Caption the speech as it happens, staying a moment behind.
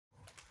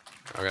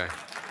Okay.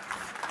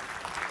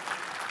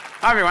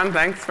 Hi everyone.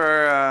 Thanks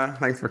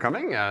for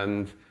coming.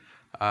 And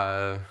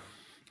so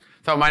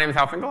my name is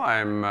Hal Finkel.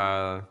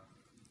 I'm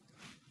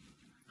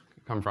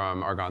come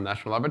from Argonne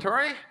National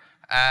Laboratory,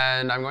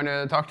 and I'm going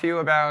to talk to you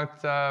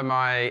about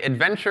my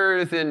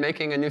adventures in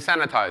making a new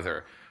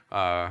sanitizer,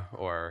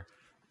 or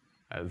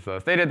as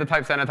stated, the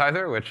Type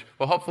Sanitizer, which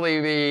will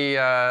hopefully be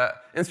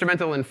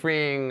instrumental in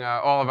freeing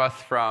all of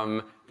us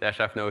from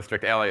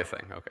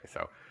fno-strict-aliasing. Okay,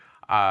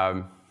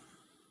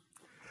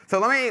 so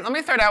let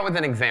me start out with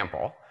an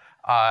example,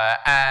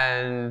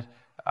 and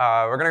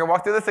we're going to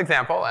walk through this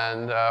example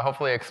and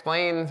hopefully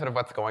explain sort of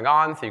what's going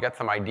on, so you get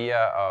some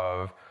idea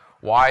of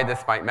why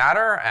this might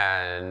matter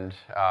and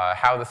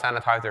how the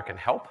sanitizer can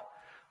help.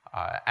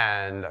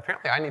 And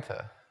apparently, I need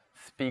to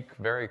speak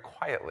very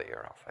quietly,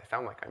 or else I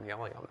sound like I'm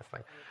yelling on this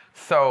thing.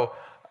 So,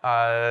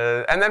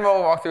 and then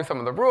we'll walk through some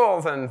of the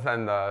rules and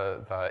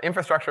the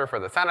infrastructure for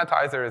the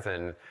sanitizers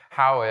and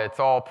how it's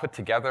all put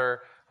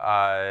together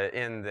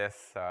in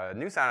this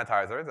new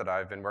sanitizer that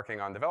I've been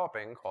working on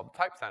developing called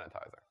Type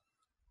Sanitizer.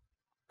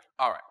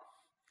 All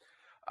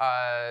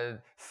right.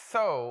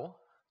 So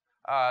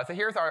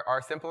here's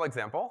our simple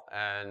example,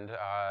 and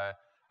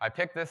I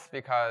picked this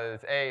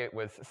because A, it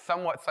was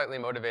somewhat slightly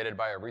motivated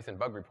by a recent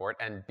bug report,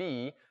 and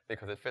B,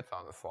 because it fits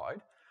on the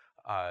slide.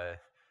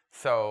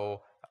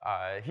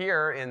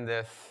 Here in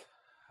this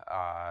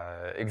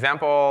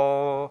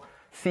example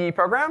C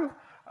program,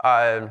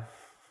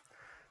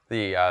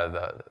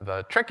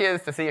 the trick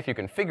is to see if you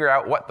can figure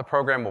out what the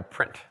program will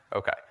print.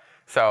 Okay,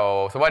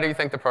 so what do you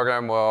think the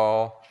program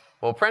will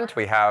print?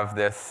 We have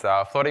this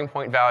floating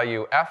point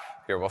value f.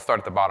 Here, we'll start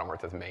at the bottom where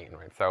it says main,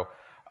 right? So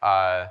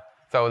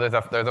there's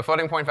a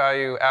floating point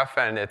value f,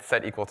 and it's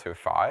set equal to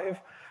 5.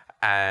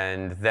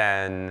 And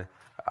then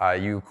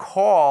you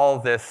call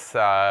this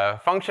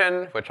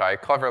function, which I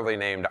cleverly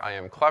named I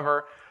am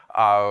clever,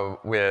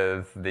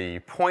 with the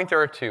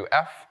pointer to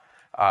f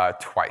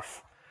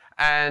twice.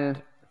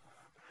 And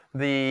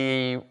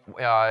in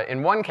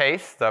one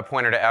case, the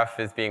pointer to f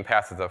is being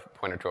passed as a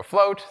pointer to a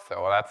float,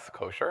 so that's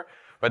kosher.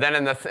 But then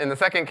in the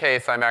second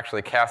case, I'm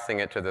actually casting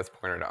it to this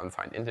pointer to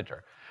unsigned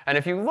integer. And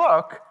if you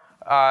look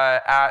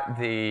at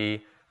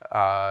the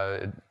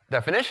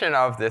definition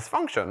of this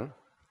function,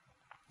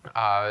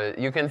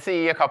 you can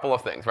see a couple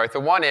of things, right? So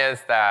one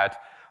is that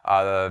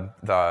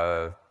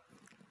the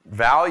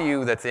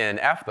value that's in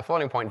f, the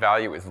floating point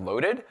value, is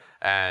loaded,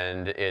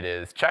 and it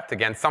is checked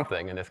against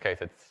something. In this case,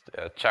 it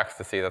checks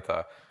to see that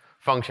the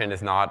function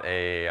is not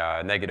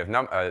a negative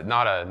number,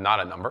 not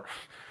a number.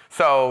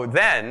 So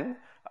then,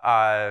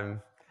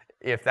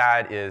 if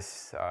that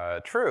is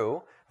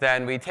true,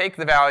 then we take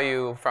the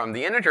value from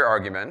the integer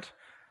argument,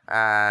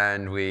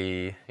 and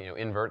we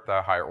invert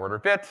the higher order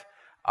bit,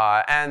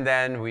 and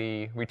then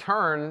we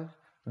return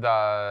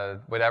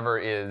whatever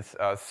is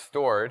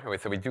stored.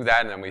 So we do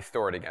that, and then we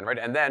store it again, right?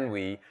 And then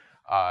we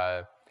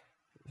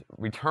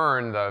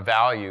return the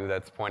value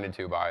that's pointed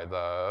to by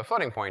the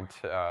floating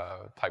point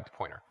typed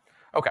pointer.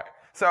 Okay,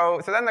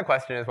 so then the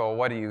question is, well,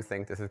 what do you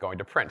think this is going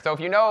to print? So if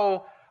you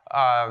know,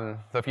 in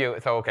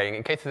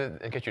case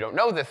you don't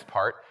know this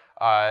part,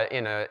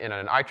 in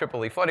an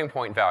IEEE floating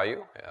point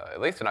value, at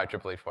least in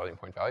IEEE floating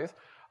point values,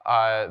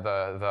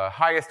 the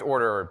highest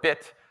order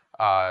bit,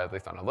 at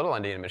least on a little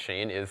endian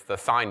machine, is the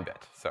sign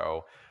bit.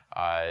 So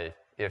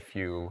if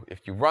you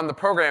run the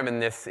program in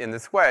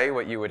this way,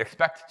 what you would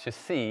expect to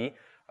see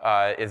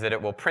is that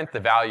it will print the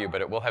value,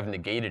 but it will have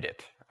negated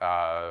it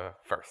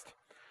first.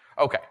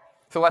 Okay,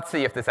 so let's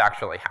see if this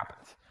actually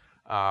happens.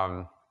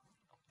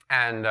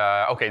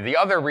 Okay, the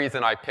other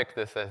reason I picked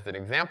this as an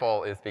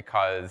example is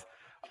because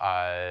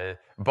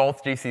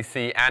both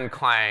GCC and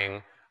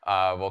Clang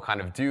will kind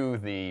of do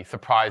the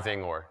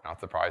surprising or not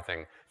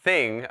surprising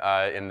thing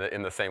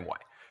in the same way.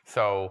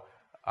 So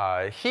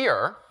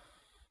here,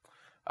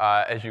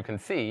 as you can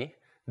see,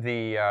 if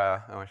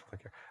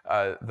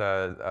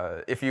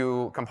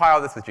you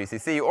compile this with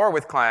GCC or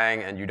with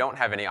Clang and you don't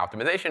have any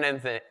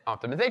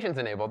optimizations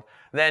enabled,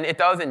 then it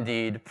does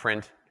indeed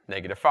print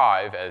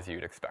 -5, as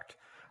you'd expect.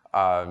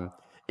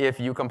 If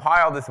you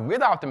compile this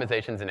with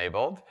optimizations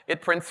enabled,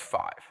 it prints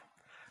 5.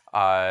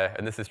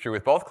 And this is true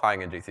with both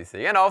Clang and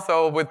GCC, and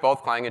also with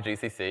both Clang and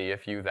GCC,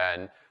 if you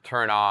then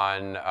turn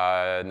on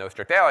no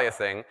strict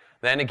aliasing,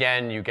 then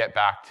again you get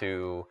back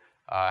to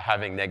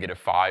having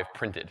 -5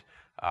 printed,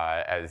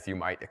 as you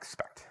might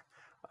expect.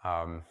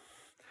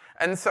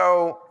 And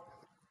so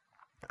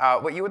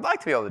what you would like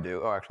to be able to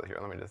do, actually here,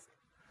 let me just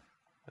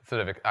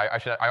sort of,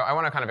 I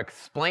want to kind of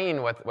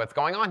explain what's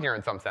going on here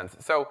in some sense.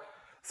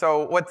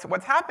 So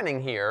what's happening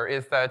here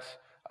is that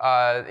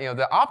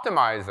the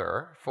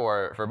optimizer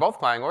for both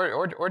Clang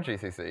or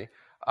GCC,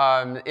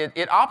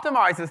 it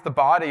optimizes the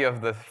body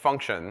of the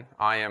function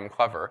I am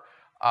clever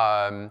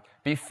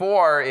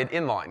before it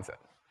inlines it,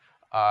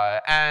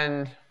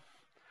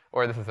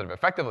 or this is sort of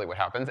effectively what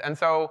happens. And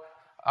so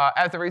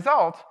as a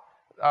result,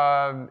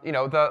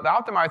 the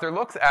optimizer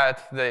looks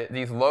at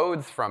these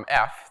loads from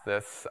f,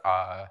 this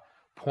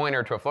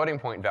pointer to a floating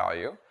point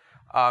value,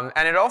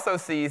 and it also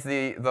sees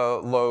the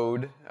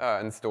load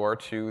and store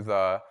to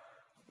the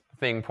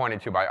thing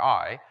pointed to by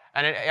I,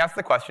 and it asks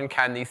the question,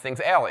 can these things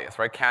alias,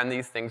 right? Can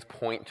these things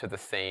point to the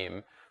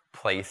same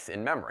place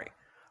in memory?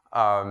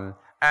 Okay,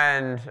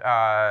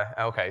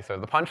 so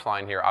the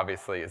punchline here,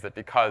 obviously, is that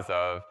because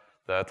of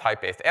the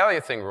type-based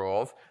aliasing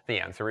rules, the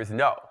answer is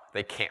no,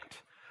 they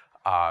can't.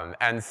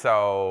 And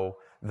so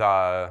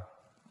the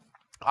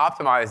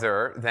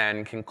optimizer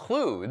then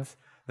concludes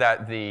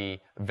that the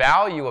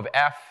value of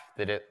f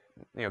that it,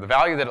 the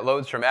value that it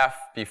loads from f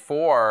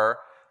before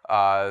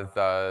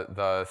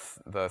the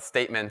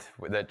statement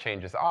that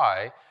changes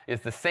I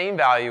is the same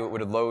value it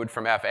would load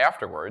from f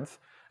afterwards,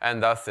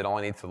 and thus it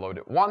only needs to load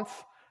it once,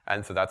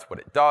 and so that's what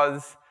it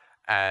does.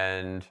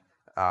 And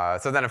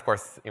so then, of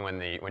course,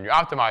 when you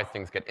optimize,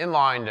 things get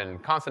inlined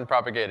and constant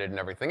propagated and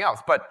everything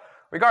else. But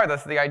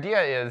regardless, the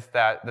idea is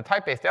that the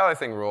type-based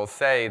aliasing rules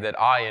say that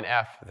I and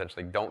f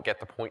essentially don't get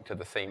to point to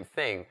the same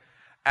thing.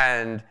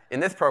 And in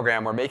this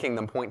program, we're making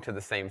them point to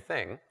the same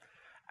thing.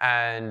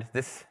 And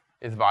this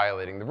is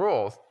violating the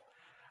rules.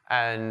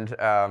 And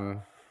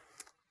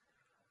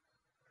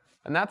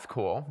that's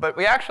cool. But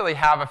we actually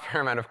have a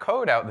fair amount of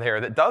code out there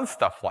that does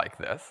stuff like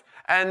this.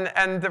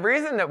 And the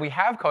reason that we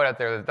have code out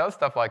there that does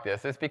stuff like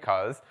this is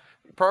because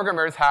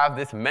programmers have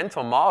this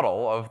mental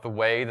model of the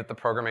way that the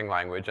programming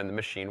language and the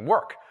machine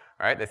work.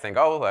 Right? They think,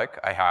 oh, look,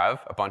 I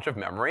have a bunch of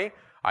memory.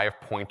 I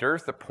have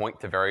pointers that point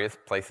to various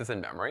places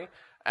in memory.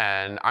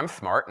 And I'm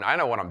smart, and I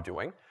know what I'm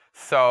doing.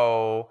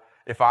 So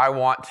if I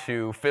want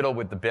to fiddle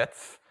with the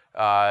bits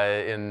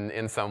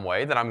in some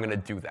way, then I'm going to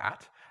do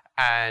that.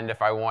 And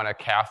if I want to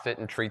cast it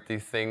and treat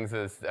these things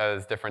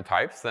as different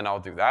types, then I'll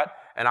do that.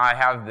 And I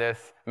have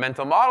this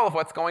mental model of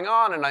what's going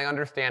on, and I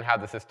understand how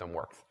the system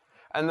works.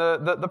 And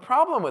the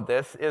problem with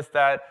this is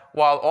that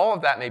while all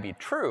of that may be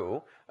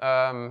true,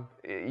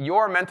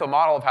 your mental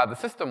model of how the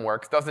system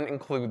works doesn't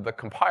include the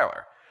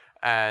compiler.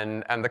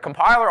 And the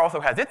compiler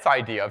also has its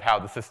idea of how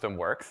the system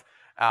works,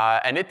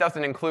 and it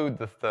doesn't include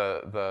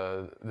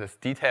this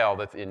detail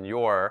that's in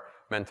your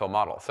mental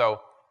model.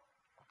 So,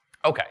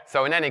 okay,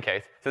 so in any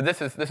case, so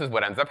this is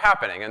what ends up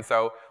happening. And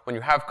so when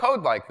you have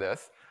code like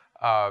this,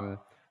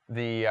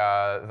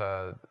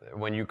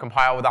 when you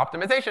compile with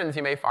optimizations,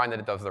 you may find that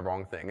it does the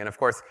wrong thing. And of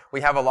course, we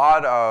have a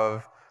lot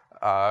of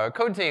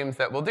code teams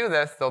that will do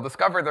this. They'll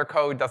discover their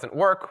code doesn't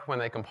work when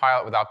they compile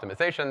it with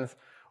optimizations,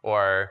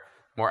 or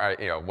more,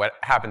 what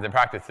happens in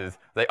practice is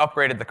they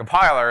upgraded the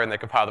compiler and they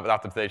compiled it with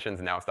optimizations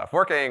and now it stopped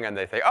working, and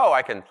they say, oh,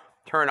 I can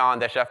turn on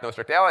 -f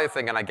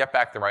no-strict-aliasing and I get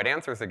back the right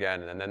answers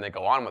again, and then they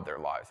go on with their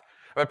lives.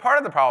 But part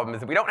of the problem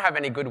is that we don't have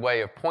any good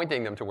way of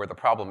pointing them to where the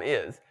problem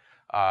is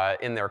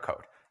in their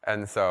code.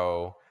 And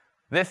so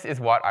this is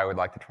what I would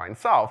like to try and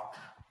solve.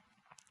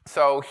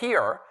 So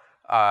here,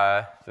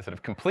 to sort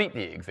of complete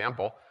the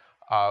example,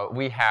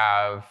 we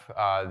have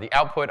the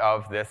output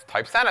of this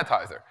type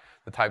sanitizer.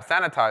 The type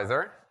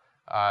sanitizer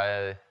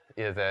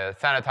is a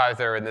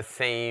sanitizer in the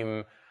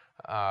same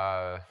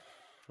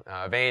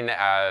vein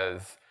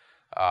as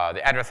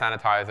the address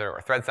sanitizer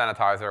or thread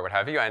sanitizer or what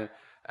have you.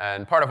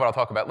 And part of what I'll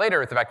talk about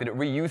later is the fact that it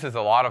reuses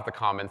a lot of the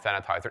common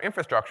sanitizer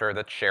infrastructure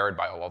that's shared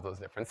by all of those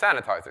different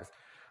sanitizers.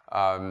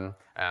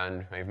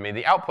 And we've made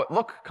the output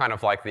look kind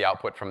of like the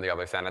output from the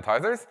other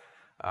sanitizers.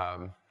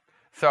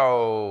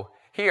 So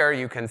here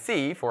you can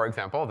see, for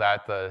example,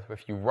 that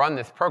if you run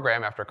this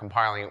program after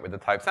compiling it with the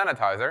type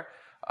sanitizer,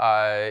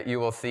 you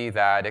will see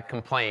that it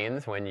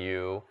complains when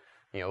you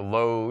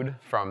load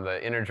from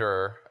the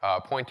integer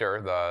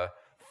pointer the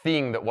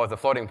thing that was a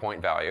floating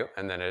point value,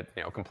 and then it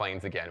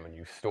complains again when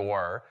you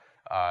store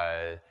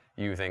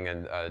using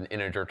an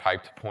integer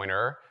typed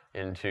pointer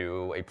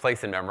into a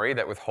place in memory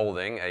that was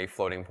holding a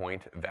floating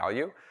point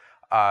value.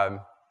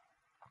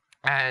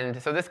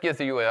 And so this gives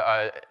you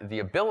the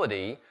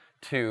ability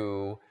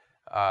to,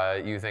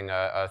 using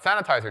a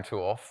sanitizer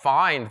tool,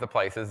 find the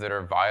places that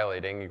are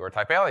violating your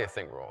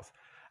type-aliasing rules.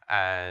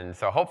 And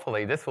so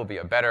hopefully this will be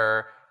a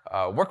better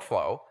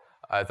workflow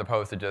as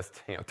opposed to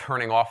just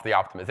turning off the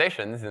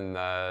optimizations and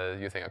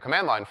using a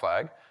command line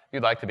flag.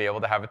 You'd like to be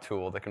able to have a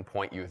tool that can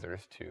point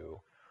users to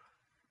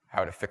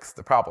how to fix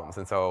the problems.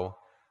 And so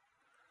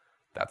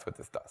that's what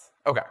this does.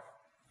 OK.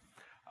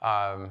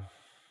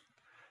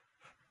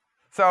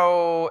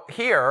 So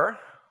here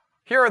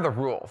are the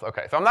rules.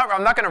 OK, so I'm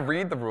not going to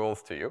read the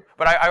rules to you,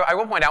 but I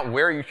will point out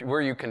where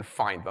you can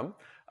find them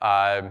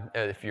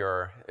if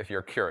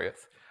you're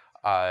curious.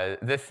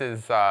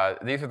 These are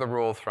the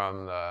rules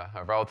from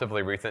a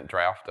relatively recent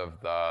draft of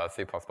the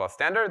C++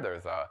 standard.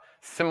 There's a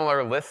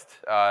similar list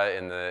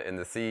in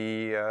the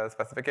C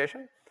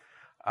specification.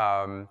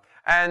 And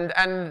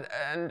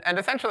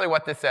essentially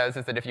what this says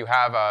is that if you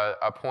have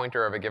a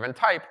pointer of a given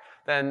type,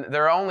 then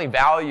there are only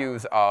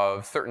values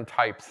of certain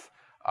types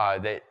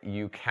that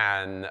you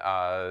can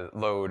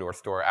load or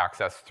store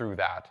access through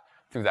that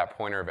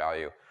pointer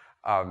value.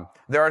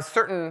 There are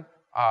certain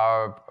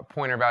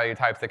pointer value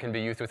types that can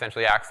be used to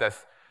essentially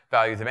access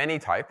values of any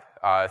type.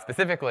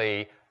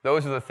 Specifically,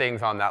 those are the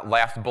things on that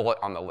last bullet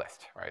on the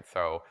list, right?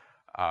 So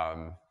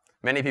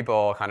many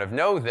people kind of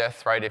know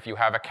this, right? If you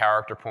have a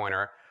character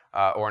pointer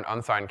or an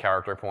unsigned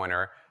character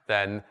pointer,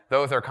 then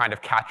those are kind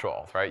of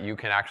catch-alls, right? You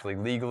can actually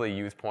legally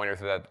use pointers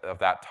of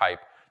that type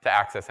to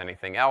access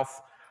anything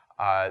else.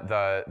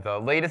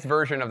 The latest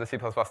version of the C++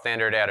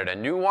 standard added a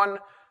new one,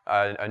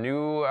 a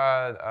new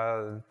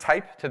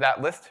type to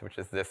that list, which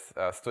is this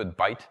stood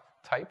byte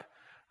type.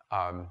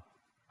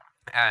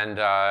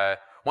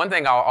 One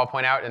thing I'll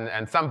point out,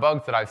 and some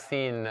bugs that I've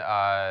seen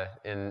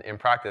in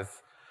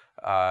practice,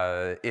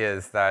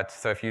 is that,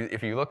 so if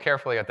you look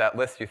carefully at that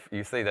list,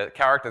 you see that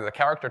the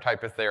character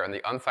type is there and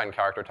the unsigned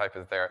character type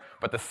is there,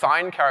 but the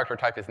signed character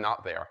type is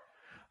not there.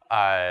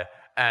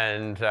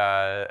 And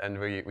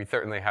we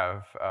certainly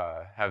have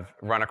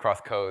run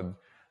across code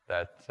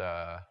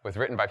that was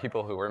written by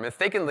people who were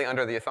mistakenly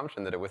under the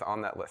assumption that it was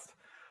on that list.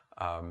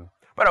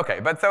 But okay,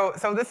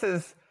 so this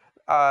is,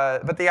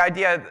 but the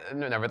idea,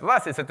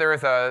 nevertheless, is that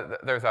there's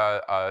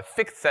a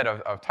fixed set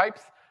of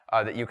types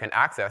that you can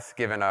access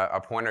given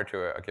a pointer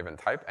to a given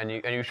type, and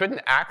you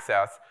shouldn't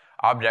access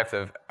objects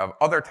of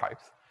other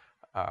types.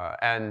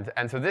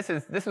 And so this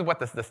is what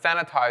the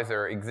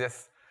sanitizer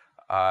exists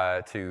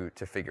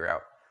to figure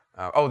out.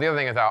 Oh, the other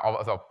thing is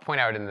I'll point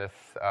out in this,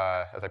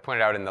 as I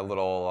pointed out in the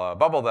little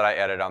bubble that I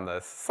added on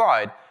this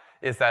slide,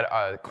 is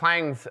that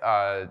Clang's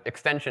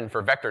extension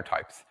for vector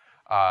types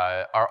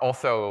are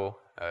also,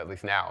 at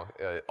least now,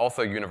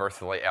 also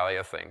universally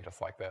aliasing, just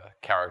like the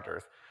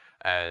characters.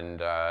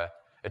 And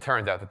it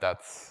turns out that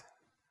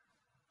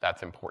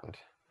that's important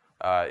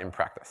in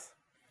practice.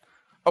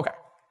 Okay,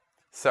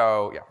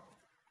 so yeah.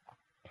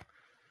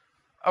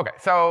 Okay,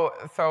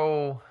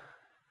 so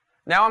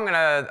now I'm going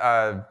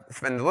to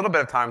spend a little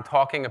bit of time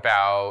talking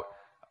about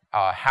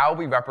how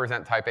we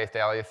represent type-based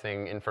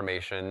aliasing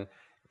information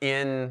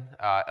in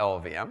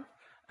LLVM,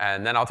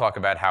 and then I'll talk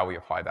about how we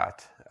apply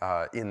that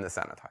in the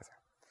sanitizer.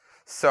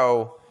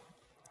 So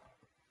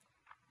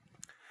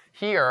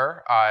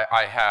here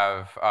I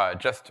have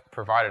just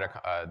provided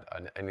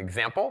an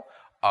example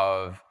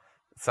of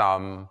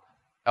some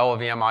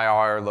LLVM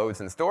IR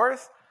loads and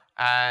stores,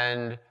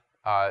 and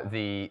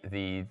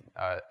the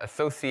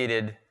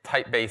associated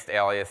type-based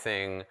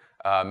aliasing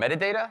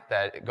metadata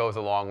that goes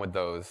along with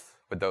those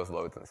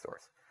loads and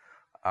stores.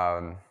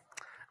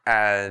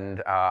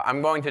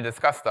 I'm going to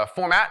discuss the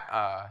format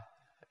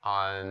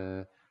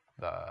on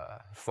the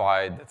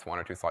slide that's one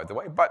or two slides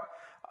away, but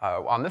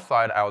on this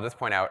slide I'll just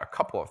point out a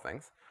couple of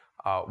things.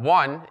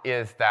 One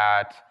is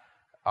that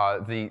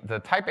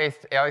the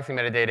type-based aliasing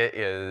metadata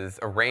is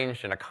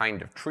arranged in a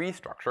kind of tree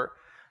structure,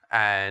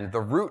 and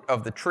the root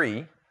of the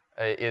tree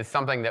is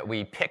something that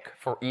we pick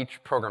for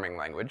each programming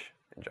language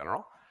in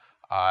general.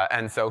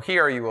 And so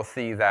here you will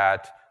see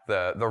that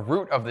the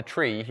root of the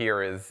tree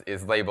here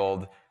is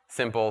labeled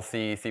simple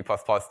C, C++,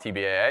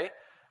 TBAA,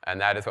 and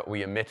that is what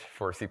we emit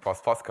for C++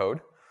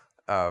 code.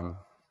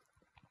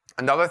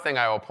 Another thing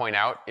I will point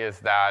out is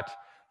that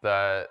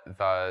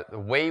the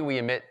way we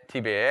emit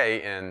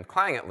TBAA, in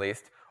Clang at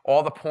least,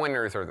 all the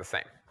pointers are the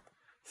same.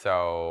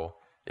 So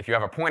if you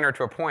have a pointer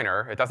to a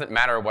pointer, it doesn't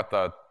matter what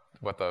the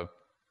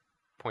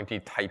pointee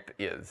type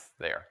is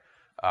there.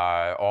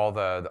 All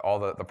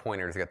the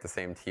pointers get the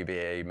same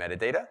TBAA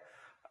metadata.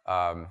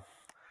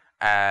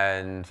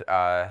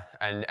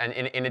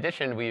 In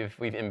addition,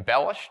 we've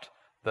embellished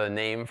the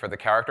name for the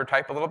character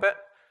type a little bit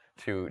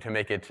to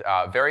make it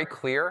very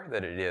clear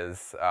that it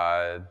is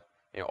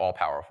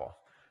all-powerful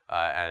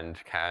and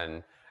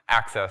can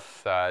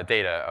access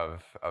data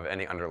of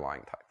any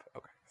underlying type.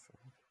 Okay.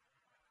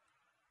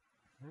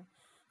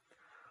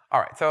 All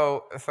right.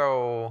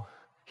 So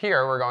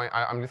here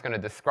I'm just going to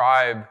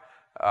describe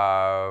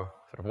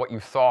sort of what you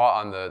saw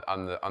on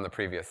the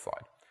previous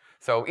slide.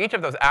 So each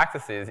of those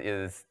accesses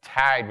is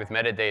tagged with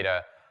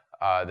metadata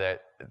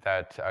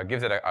that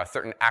gives it a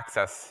certain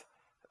access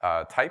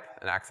type,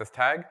 an access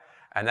tag.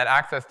 And that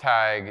access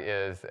tag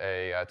is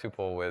a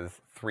tuple with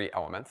 3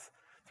 elements,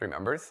 3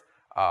 members.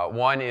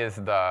 One is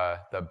the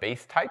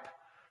base type.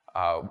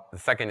 The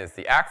second is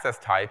the access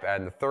type.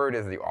 And the third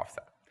is the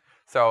offset.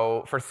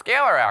 So for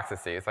scalar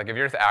accesses, like if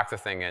you're just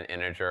accessing an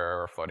integer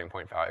or floating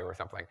point value or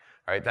something,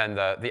 right, then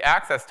the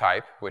access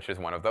type, which is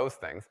one of those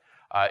things,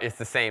 is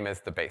the same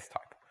as the base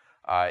type.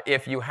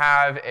 If you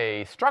have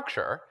a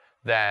structure,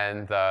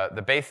 then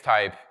the base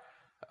type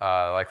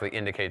likely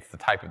indicates the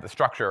type of the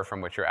structure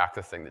from which you're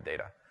accessing the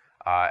data.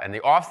 And the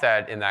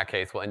offset, in that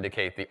case, will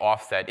indicate the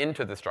offset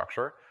into the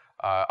structure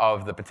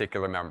of the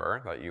particular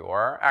member that you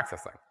are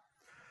accessing.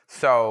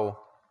 So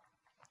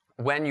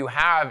when you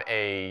have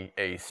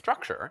a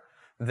structure,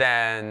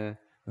 then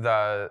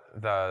the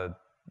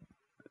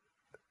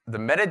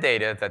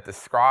metadata that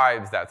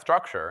describes that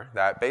structure,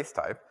 that base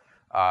type,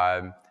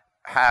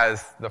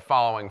 has the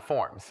following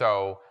form.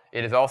 So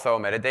it is also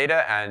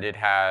metadata, and it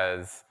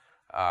has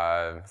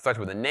starts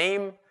with a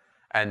name,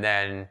 and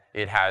then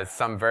it has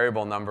some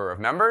variable number of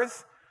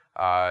members.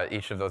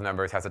 Each of those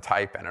members has a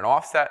type and an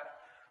offset,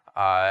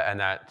 and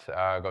that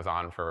goes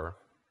on for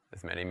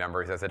as many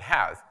members as it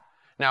has.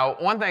 Now,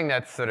 one thing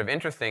that's sort of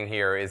interesting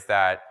here is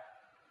that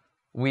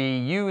we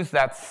use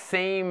that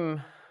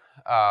same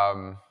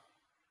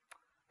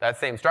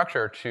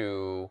structure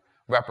to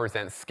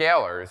represent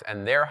scalars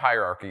and their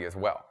hierarchy as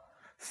well.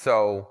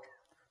 So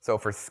So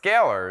for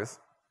scalars,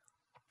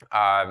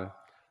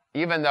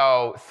 even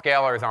though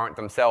scalars aren't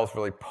themselves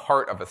really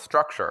part of a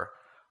structure,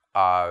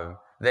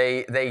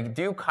 they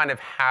do kind of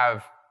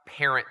have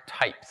parent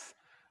types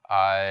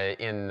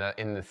in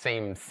the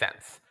same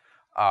sense.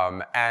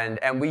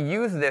 And we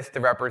of this to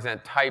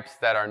represent types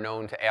that are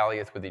known to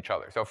alias with each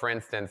other. So for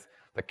instance,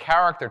 the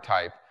character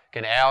type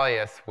can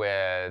alias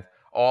with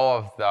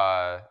all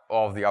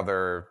of the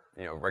other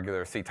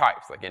regular C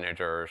types, like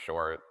integer,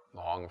 short,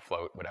 long,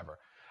 float, whatever.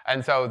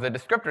 And so the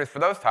descriptors for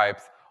those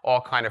types all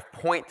kind of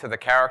point to the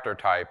character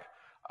type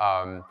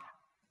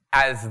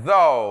as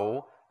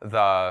though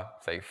the,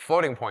 say,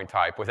 floating point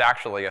type was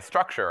actually a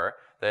structure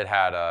that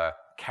had a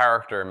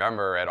character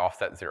member at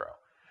offset 0.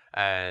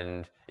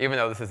 And even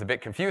though this is a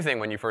bit confusing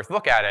when you first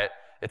look at it,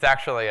 it's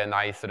actually a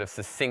nice sort of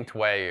succinct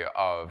way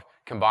of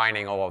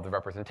combining all of the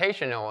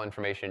representational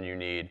information you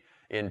need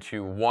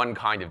into one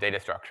kind of data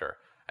structure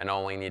and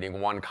only needing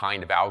one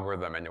kind of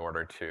algorithm in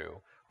order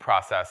to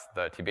process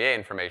the TBAA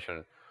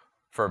information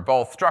for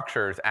both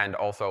structures and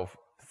also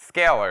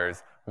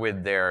scalars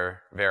with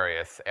their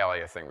various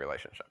aliasing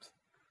relationships.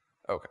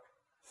 OK,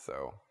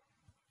 so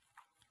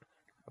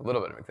a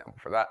little bit of an example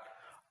for that.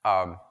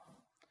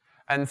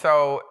 And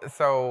so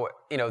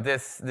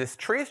this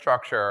tree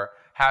structure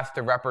has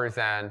to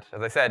represent,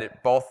 as I said,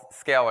 both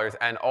scalars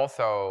and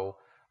also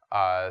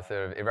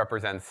it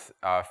represents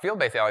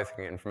field-based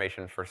aliasing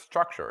information for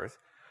structures.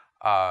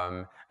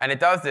 And it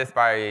does this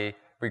by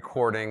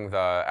recording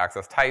the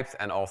access types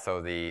and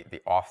also the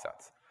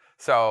offsets.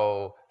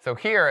 So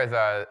here is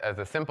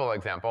a simple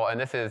example, and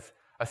this is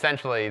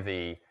essentially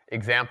the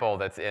example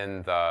that's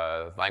in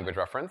the language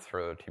reference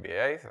for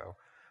TBAA. So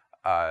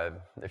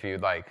if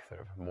you'd like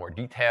sort of more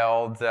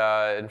detailed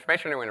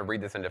information, or you want to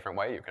read this in a different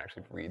way, you can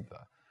actually read the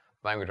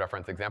language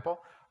reference example.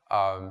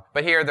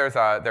 But here there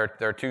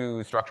are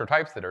two structure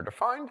types that are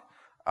defined.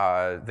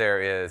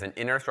 There is an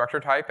inner structure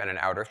type and an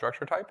outer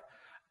structure type.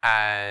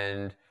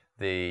 And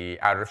the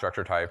outer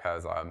structure type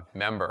has a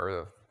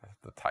member,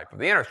 the type of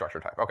the inner structure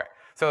type. OK,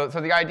 so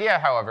the idea,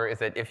 however, is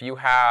that if you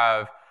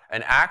have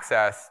an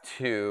access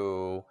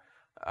to,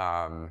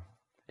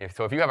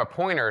 so if you have a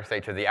pointer, say,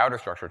 to the outer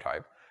structure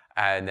type,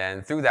 and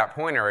then through that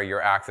pointer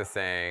you're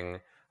accessing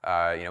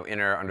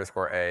inner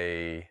underscore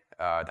a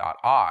dot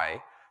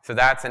I, so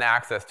that's an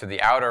access to the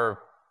outer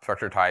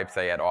structure type,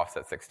 say at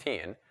offset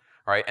 16,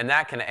 right? And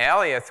that can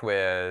alias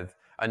with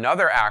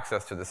another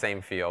access to the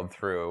same field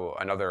through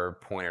another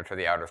pointer to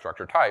the outer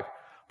structure type.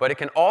 But it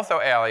can also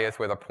alias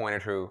with a pointer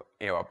to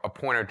a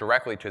pointer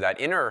directly to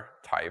that inner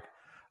type,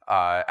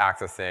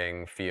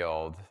 accessing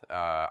field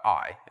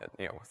I,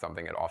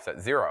 something at offset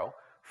 0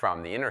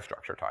 from the inner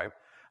structure type.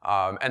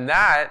 And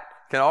that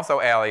can also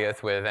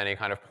alias with any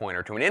kind of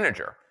pointer to an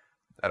integer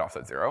at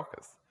offset 0,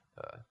 because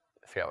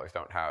scalars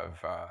don't have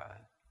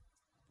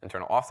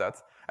internal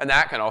offsets. And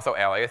that can also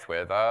alias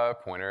with a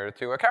pointer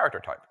to a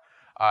character type.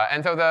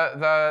 And so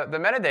the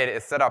metadata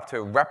is set up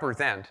to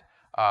represent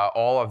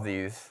all of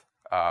these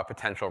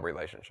potential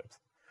relationships.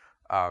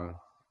 And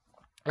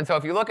so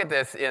if you look at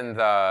this in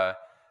the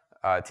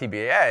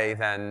TBAA,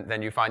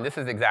 then you find this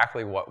is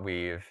exactly what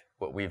we've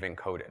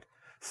encoded.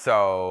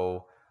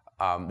 So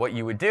what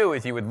you would do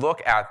is you would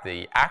look at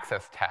the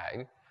access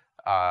tag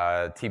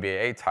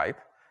TBAA type.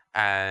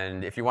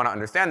 And if you want to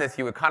understand this,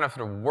 you would kind of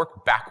sort of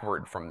work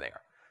backward from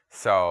there.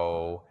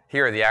 So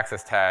here, the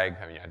access tag,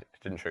 I mean, I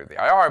didn't show you the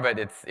IR, but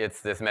it's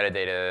this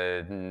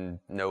metadata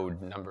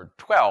node number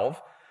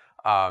 12.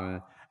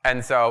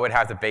 And so it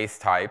has a base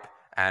type,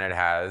 and it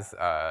has,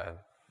 and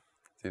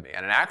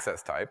an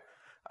access type.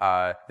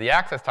 The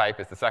access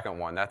type is the second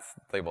one. That's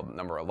labeled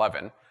number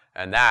 11.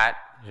 And that,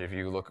 if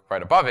you look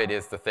right above it,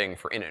 is the thing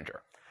for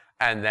integer.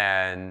 And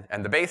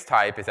the base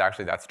type is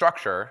actually that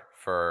structure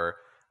for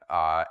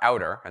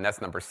outer, and that's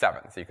number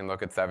 7. So you can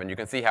look at 7. You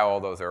can see how all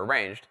those are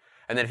arranged.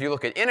 And then if you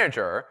look at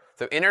integer,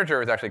 so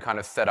integer is actually kind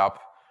of set up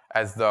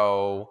as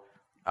though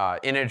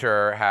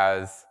integer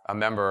has a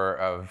member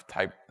of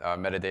type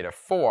metadata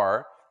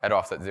 4 at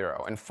offset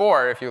 0. And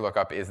 4, if you look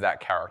up, is that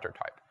character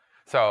type.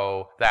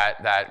 So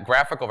that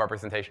graphical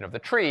representation of the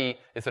tree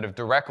is sort of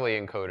directly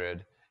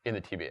encoded in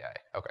the TBAA.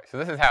 OK, so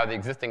this is how the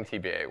existing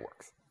TBAA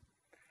works.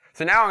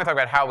 So now I'm going to talk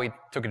about how we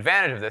took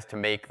advantage of this to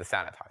make the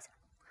sanitizer.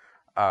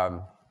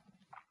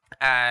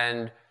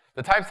 And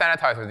the type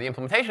sanitizer, the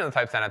implementation of the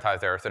type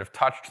sanitizer sort of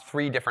touched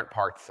 3 different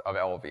parts of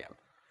LLVM.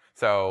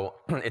 So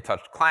it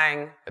touched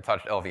Clang, it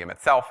touched LLVM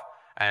itself,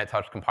 and it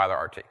touched compiler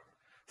RT.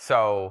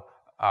 So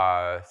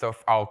I'll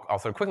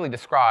sort of quickly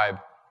describe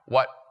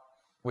what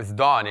was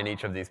done in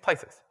each of these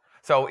places.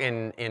 So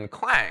in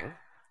Clang,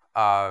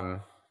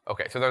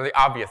 OK, so there are the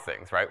obvious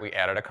things, right? We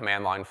added a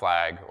command line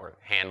flag or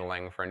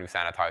handling for a new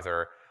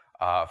sanitizer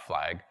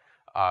flag.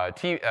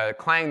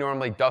 Clang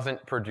normally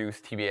doesn't produce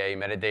TBAA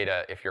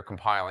metadata if you're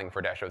compiling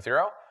for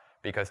 -0,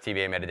 because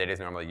TBAA metadata is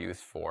normally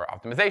used for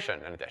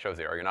optimization, and at -0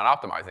 you're not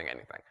optimizing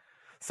anything.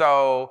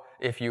 So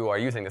if you are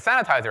using the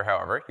sanitizer,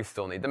 however, you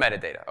still need the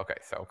metadata. OK,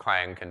 so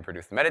Clang can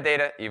produce the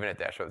metadata even at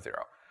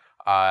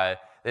 -0.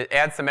 It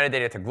adds some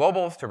metadata to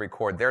globals to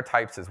record their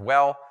types as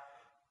well.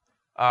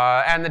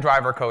 And the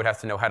driver code has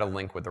to know how to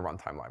link with the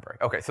runtime library.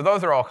 OK, so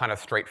those are all kind of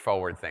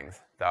straightforward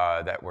things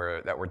that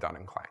were done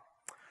in Clang.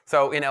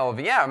 So in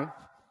LLVM,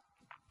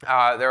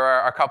 there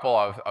are a couple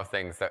of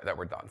things that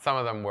were done. Some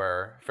of them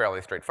were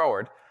fairly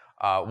straightforward.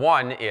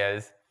 One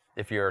is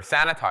if you're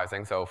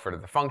sanitizing, so for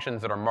the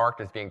functions that are marked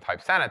as being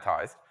type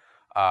sanitized,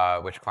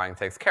 which Clang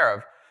takes care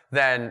of,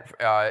 then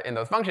in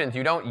those functions,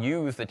 you don't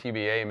use the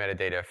TBAA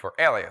metadata for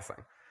aliasing.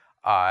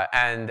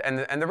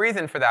 And the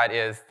reason for that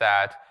is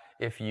that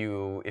if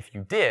you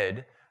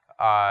did,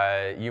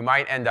 you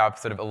might end up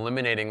sort of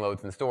eliminating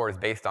loads and stores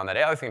based on that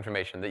aliasing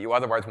information that you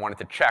otherwise wanted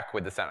to check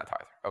with the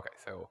sanitizer. OK,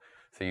 so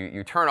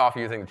you turn off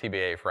using the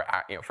TBAA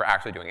for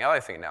actually doing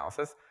aliasing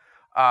analysis.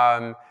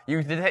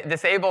 You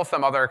disable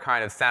some other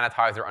kind of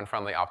sanitizer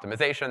unfriendly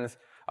optimizations.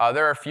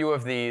 There are a few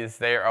of these.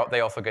 They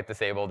also get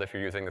disabled if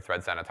you're using the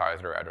thread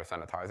sanitizer, address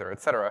sanitizer,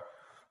 et cetera.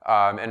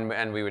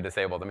 And we would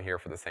disable them here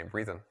for the same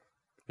reason.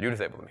 You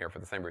disable them here for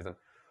the same reason.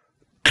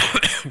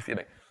 Excuse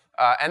me.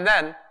 And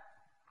then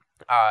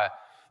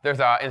there's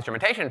an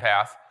instrumentation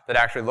pass that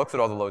actually looks at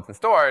all the loads and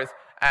stores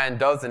and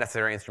does the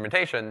necessary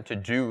instrumentation to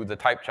do the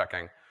type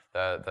checking,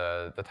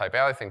 the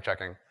type-aliasing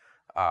checking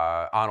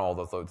on all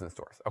those loads and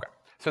stores. OK.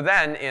 So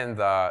then in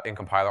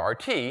compiler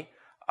RT,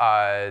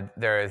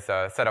 there is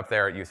a setup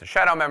there. It uses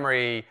shadow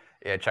memory.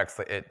 It checks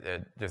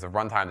there's a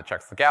runtime that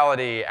checks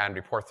legality and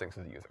reports things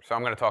to the user. So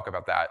I'm going to talk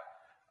about that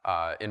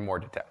in more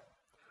detail.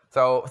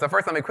 So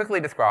first, let me quickly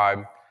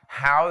describe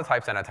how the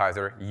type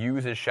sanitizer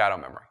uses shadow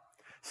memory.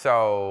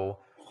 So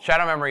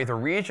shadow memory is a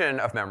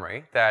region of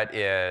memory that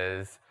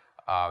is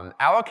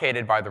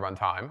allocated by the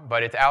runtime,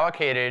 but it's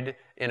allocated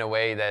in a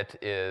way that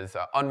is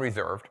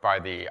unreserved by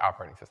the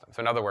operating system. So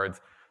in other words,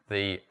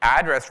 the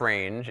address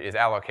range is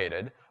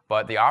allocated,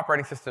 but the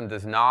operating system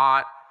does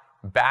not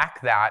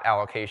back that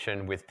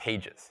allocation with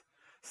pages.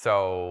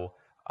 So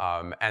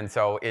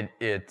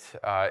it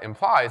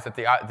implies that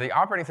the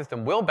operating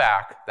system will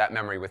back that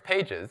memory with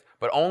pages,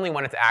 but only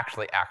when it's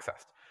actually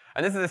accessed.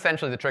 And this is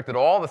essentially the trick that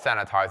all the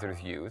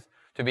sanitizers use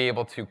to be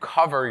able to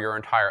cover your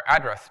entire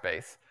address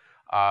space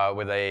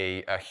with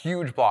a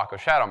huge block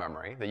of shadow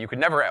memory that you could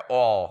never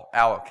all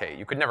allocate.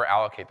 You could never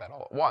allocate that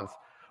all at once.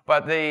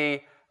 But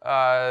the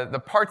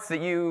parts that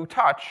you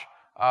touch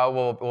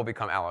will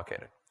become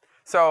allocated.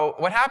 So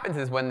what happens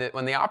is when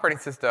the operating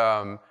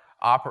system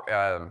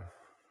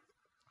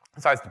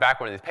decides to back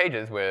one of these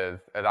pages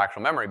with an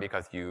actual memory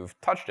because you've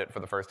touched it for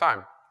the first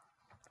time,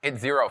 it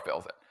zero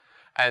fills it.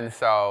 And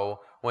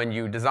so when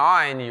you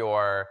design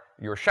your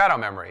shadow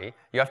memory,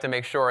 you have to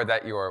make sure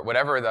that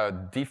whatever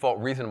the default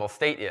reasonable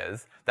state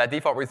is, that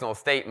default reasonable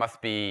state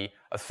must be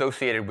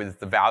associated with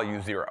the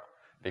value 0,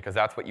 because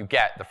that's what you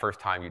get the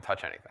first time you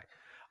touch anything.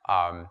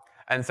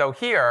 And so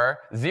here,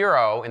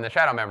 0 in the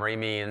shadow memory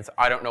means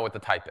I don't know what the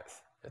type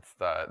is. It's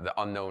the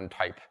unknown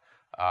type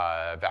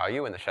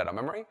value in the shadow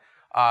memory.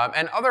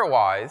 And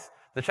otherwise,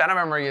 the shadow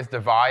memory is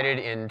divided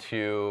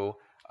into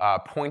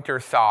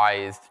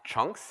pointer-sized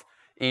chunks.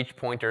 Each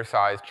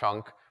pointer-sized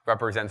chunk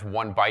represents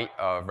 1 byte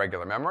of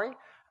regular memory,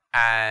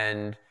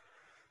 and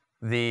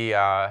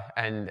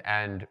within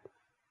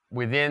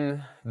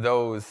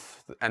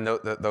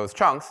those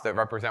chunks that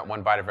represent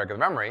 1 byte of regular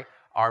memory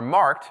are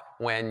marked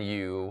when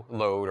you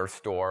load or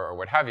store or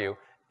what have you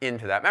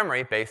into that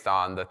memory based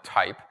on the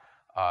type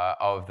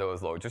of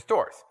those loads or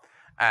stores.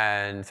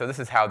 And so this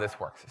is how this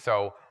works.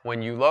 So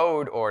when you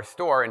load or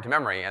store into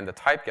memory and the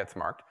type gets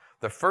marked,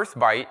 the first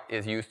byte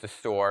is used to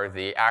store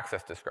the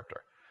access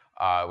descriptor,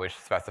 which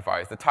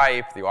specifies the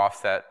type, the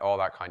offset, all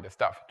that kind of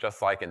stuff,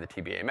 just like in the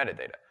TBAA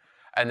metadata.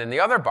 And then the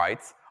other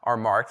bytes are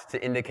marked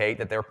to indicate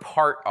that they're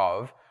part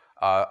of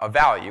a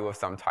value of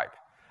some type.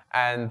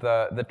 And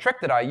the trick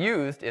that I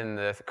used in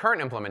this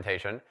current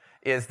implementation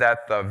is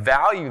that the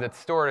value that's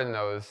stored in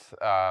those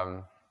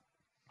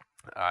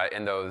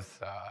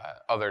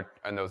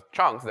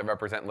chunks that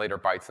represent later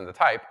bytes in the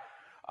type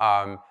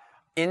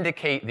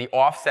indicate the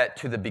offset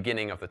to the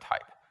beginning of the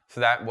type. So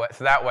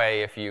that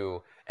way, if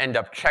you end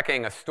up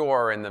checking a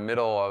store in the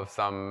middle of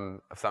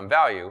some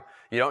value,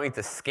 you don't need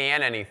to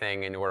scan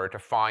anything in order to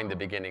find the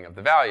beginning of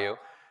the value.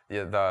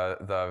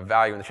 The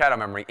value in the shadow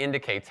memory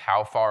indicates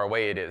how far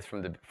away it is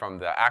from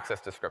the access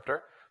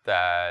descriptor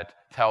that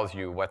tells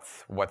you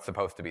what's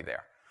supposed to be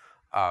there.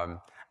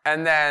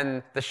 And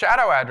then the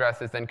shadow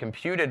address is then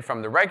computed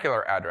from the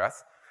regular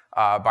address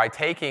by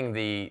taking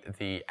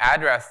the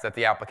address that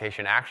the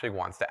application actually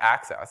wants to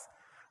access.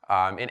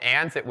 It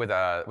ANDs it with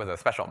a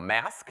special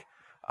mask.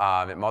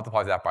 It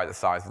multiplies that by the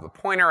size of the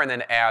pointer and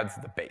then adds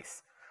the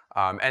base.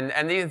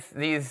 And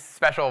these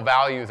special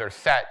values are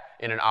set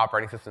in an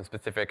operating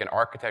system-specific and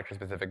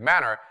architecture-specific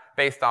manner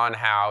based on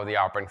how the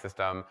operating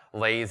system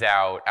lays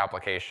out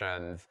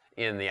applications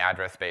in the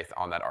address space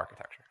on that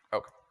architecture.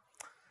 OK.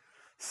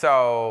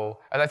 So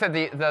as I said,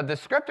 the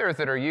descriptors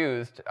that are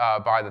used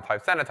by the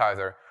type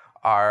sanitizer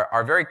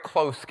are very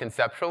close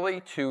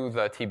conceptually to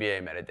the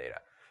TBAA metadata.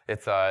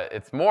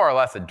 It's more or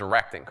less a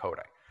direct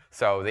encoding.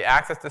 So the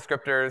access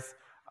descriptors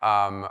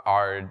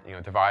are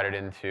divided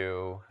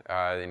into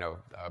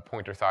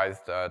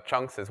pointer-sized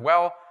chunks as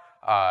well.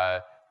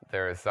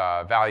 there's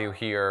a value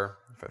here.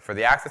 For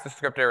the access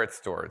descriptor, it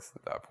stores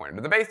the pointer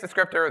to the base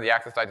descriptor, the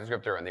access type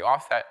descriptor, and the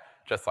offset,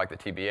 just like the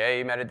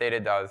TBAA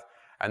metadata does.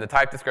 And the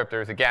type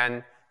descriptors,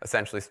 again,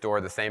 essentially store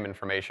the same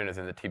information as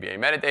in the TBAA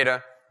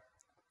metadata.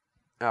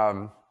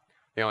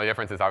 The only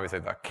difference is obviously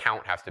the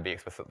count has to be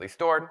explicitly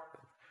stored.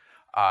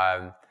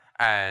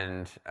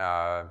 And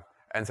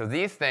so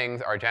these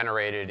things are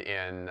generated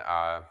in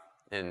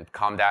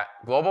comdat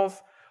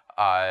globals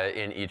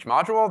in each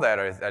module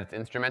that's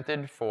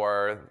instrumented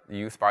for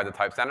use by the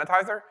type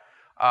sanitizer.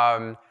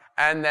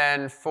 And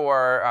then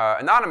for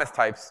anonymous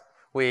types,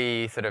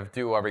 we sort of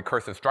do a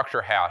recursive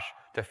structure hash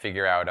to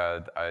figure out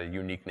a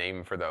unique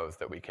name for those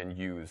that we can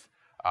use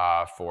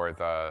for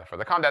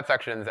the comdat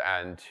sections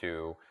and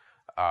to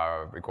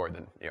record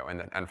the,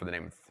 and for the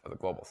names of the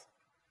globals.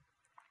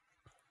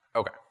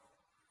 Okay.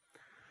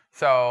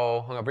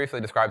 So I'm going to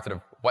briefly describe sort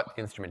of what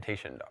the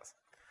instrumentation does.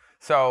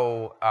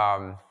 So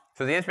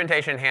the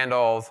instrumentation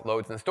handles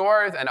loads and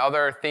stores and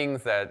other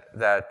things that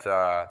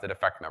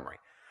affect memory.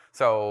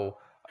 So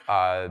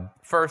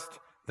first,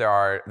 there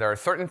are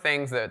certain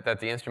things that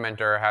the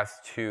instrumenter has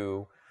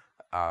to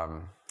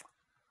the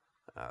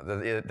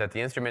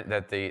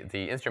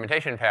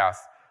instrumentation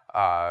pass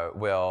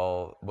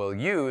will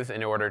use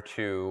in order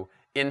to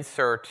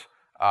insert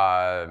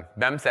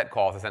memset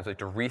calls, essentially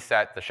to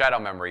reset the shadow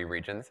memory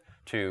regions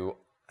to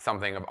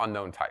something of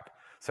unknown type.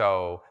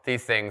 So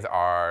these things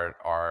are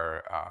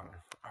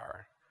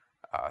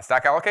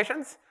stack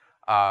allocations,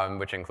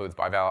 which includes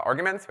bivalent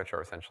arguments, which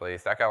are essentially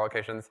stack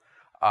allocations.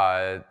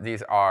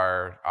 These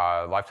are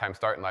lifetime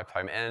start and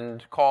lifetime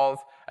end calls,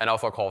 and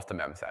also calls to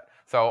memset.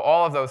 So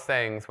all of those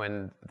things,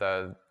 when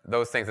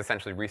those things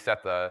essentially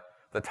reset the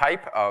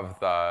type of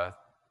the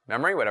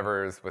memory,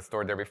 whatever was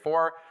stored there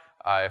before.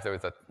 If there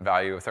was a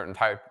value of a certain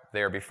type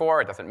there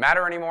before, it doesn't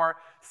matter anymore.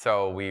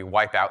 So we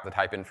wipe out the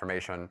type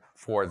information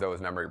for those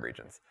memory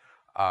regions.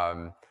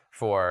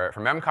 For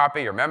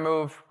memcopy or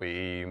memmove,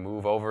 we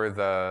move over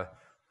the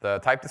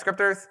type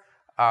descriptors.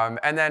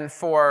 And then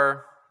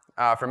for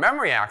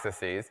memory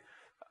accesses,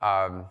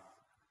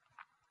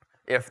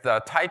 if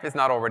the type is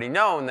not already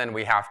known, then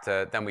we set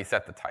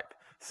the type.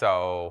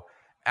 So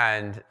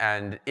and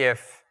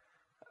if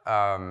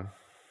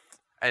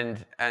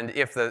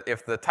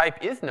the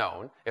type is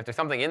known, if there's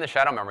something in the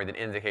shadow memory that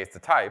indicates the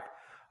type,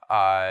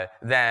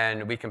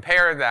 then we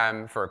compare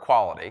them for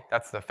equality.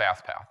 That's the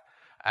fast path.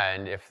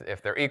 And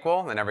if they're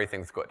equal, then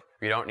everything's good.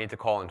 We don't need to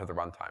call into the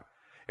runtime.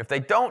 If they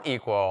don't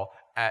equal,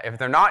 if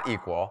they're not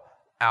equal,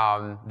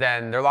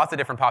 then there are lots of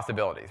different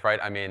possibilities, right?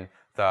 I mean,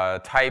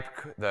 the type,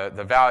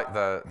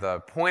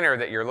 the pointer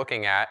that you're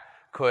looking at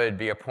could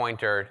be a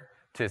pointer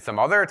to some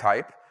other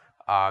type.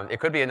 It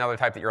could be another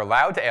type that you're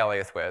allowed to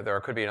alias with, or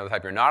it could be another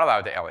type you're not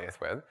allowed to alias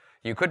with.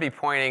 You could be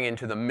pointing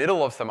into the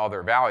middle of some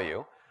other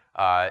value,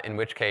 in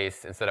which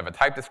case, instead of a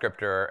type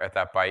descriptor at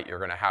that byte, you're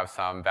going to have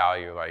some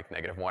value like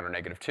 -1 or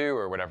 -2,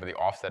 or whatever the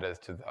offset is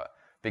to the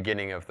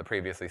beginning of the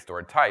previously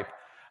stored type.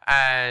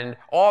 And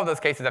all of those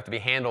cases have to be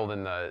handled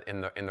in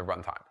the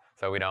runtime.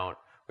 So we don't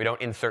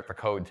insert the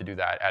code to do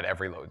that at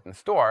every load and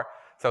store.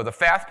 So the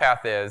fast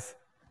path is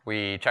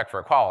we check for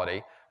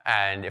equality,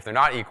 and if they're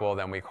not equal,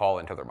 then we call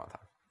into the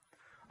runtime.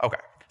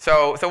 Okay,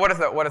 so what does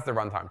the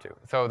runtime do?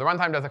 So the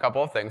runtime does a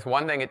couple of things.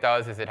 One thing it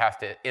does is it has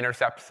to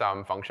intercept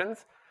some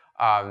functions.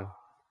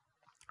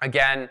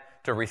 Again,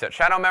 to reset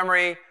shadow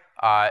memory,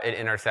 it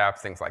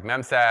intercepts things like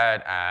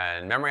memset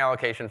and memory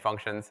allocation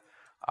functions.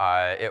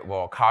 It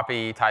will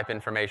copy type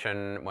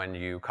information when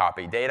you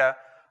copy data,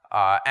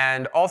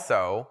 and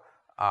also,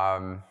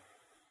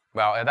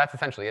 well, that's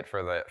essentially it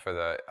for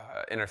the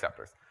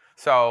interceptors.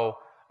 So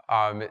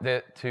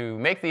to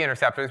make the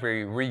interceptors,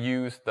 we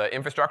reuse the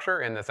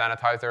infrastructure in the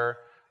sanitizer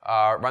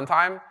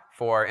runtime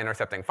for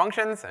intercepting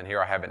functions. And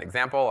here I have an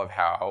example of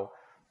how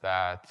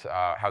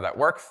that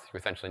works. You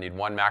essentially need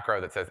one macro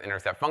that says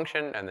intercept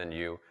function, and then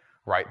you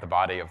write the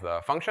body of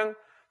the function.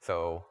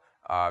 So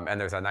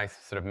and there's a nice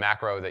sort of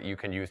macro that you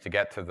can use to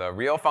get to the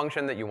real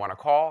function that you want to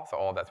call. So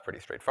all of that's pretty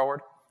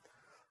straightforward.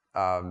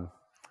 The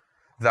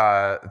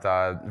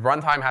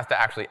runtime has to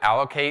actually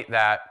allocate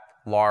that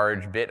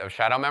large bit of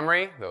shadow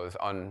memory, those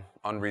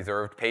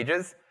unreserved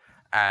pages,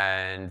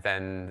 and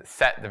then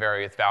set the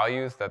various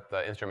values that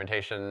the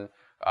instrumentation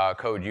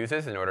code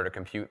uses in order to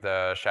compute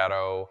the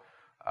shadow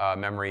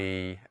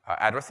memory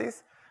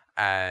addresses.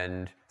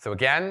 And so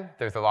again,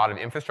 there's a lot of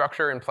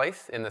infrastructure in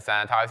place in the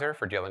sanitizer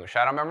for dealing with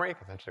shadow memory,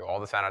 because essentially all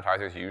the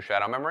sanitizers use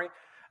shadow memory.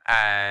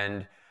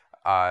 And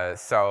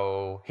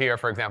so here,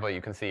 for example,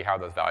 you can see how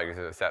those values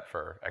are set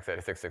for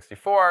x86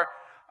 64.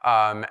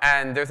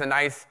 And there's a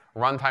nice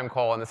runtime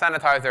call in the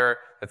sanitizer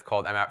that's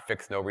called mmap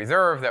fix no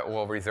reserve that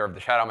will reserve the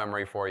shadow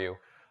memory for you.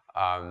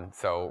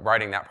 So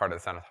writing that part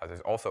of the sanitizer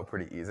is also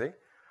pretty easy.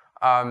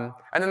 And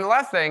then the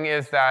last thing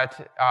is that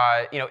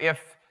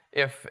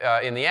if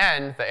in the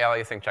end the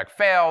aliasing check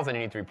fails and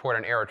you need to report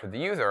an error to the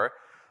user,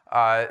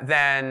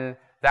 then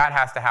that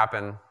has to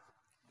happen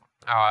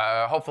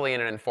hopefully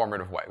in an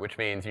informative way, which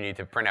means you need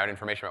to print out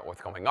information about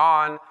what's going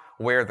on,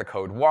 where the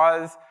code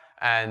was,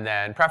 And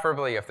then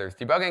preferably, if there's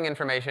debugging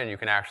information, you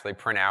can actually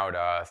print out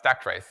a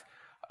stack trace,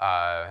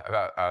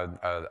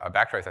 a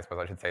backtrace, I suppose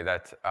I should say,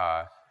 that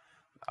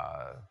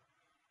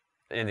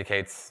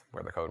indicates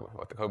what the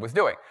code was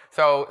doing.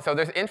 So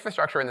there's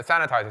infrastructure in the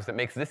sanitizers that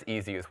makes this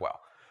easy as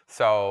well.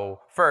 So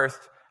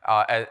first,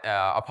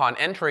 upon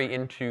entry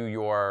into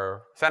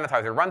your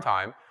sanitizer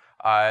runtime,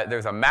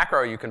 there's a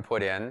macro you can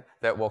put in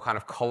that will kind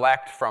of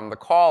collect from the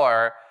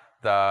caller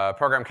the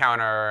program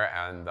counter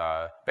and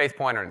the base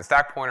pointer and the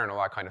stack pointer and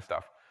all that kind of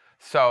stuff.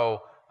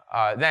 So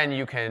then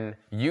you can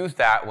use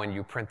that when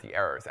you print the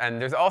errors.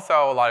 And there's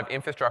also a lot of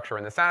infrastructure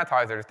in the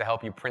sanitizers to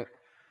help you print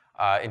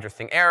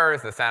interesting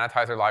errors. The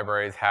sanitizer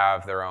libraries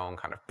have their own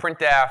kind of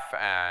printf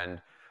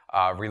and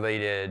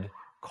related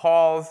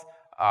calls.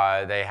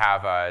 They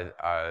have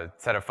a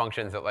set of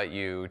functions that let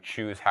you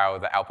choose how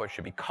the output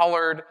should be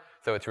colored.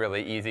 So it's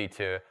really easy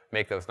to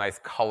make those nice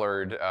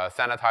colored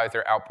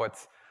sanitizer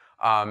outputs.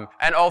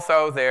 And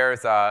also,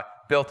 there's a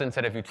built-in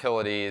set of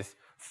utilities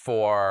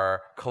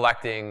for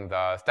collecting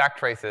the stack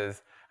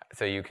traces,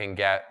 so you can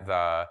get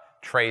the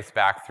trace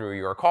back through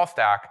your call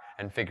stack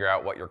and figure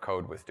out what your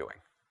code was doing.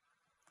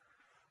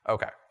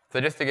 OK,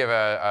 so just to give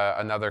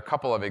another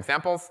couple of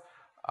examples,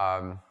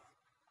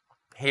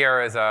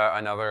 here is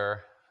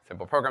another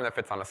simple program that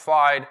fits on a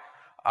slide.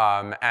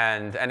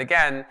 And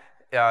again,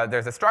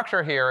 there's a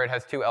structure here. It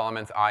has two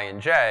elements, I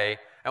and j.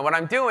 And what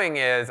I'm doing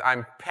is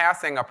I'm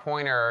passing a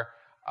pointer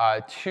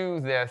to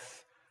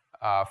this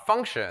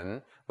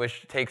function,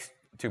 which takes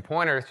two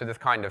pointers to this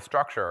kind of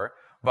structure.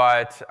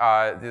 But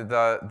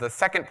the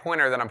second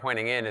pointer that I'm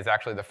pointing in is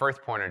actually the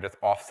first pointer, just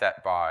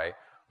offset by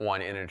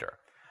one integer.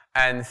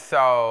 And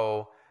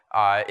so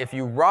if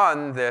you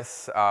run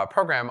this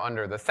program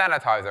under the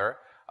sanitizer,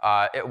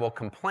 it will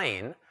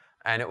complain.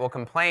 And it will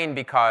complain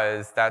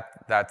because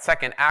that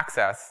second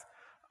access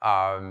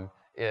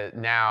it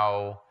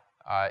now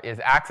is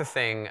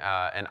accessing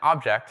an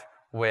object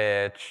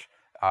which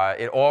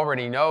it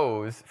already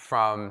knows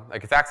from,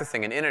 like it's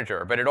accessing an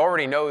integer, but it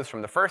already knows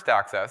from the first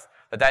access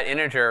that that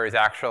integer is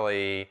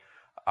actually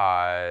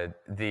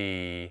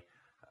the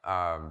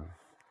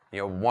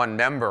one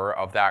member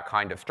of that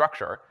kind of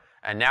structure.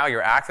 And now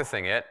you're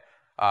accessing it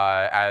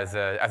as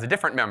a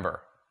different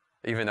member.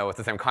 Even though it's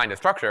the same kind of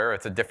structure,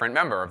 it's a different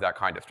member of that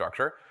kind of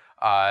structure.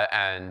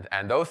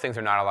 And those things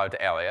are not allowed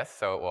to alias,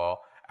 so it will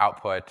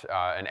output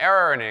an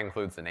error, and it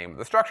includes the name of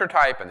the structure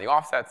type and the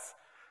offsets,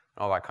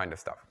 and all that kind of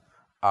stuff.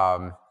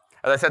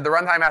 As I said, the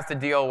runtime has to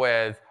deal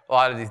with a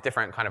lot of these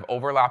different kind of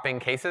overlapping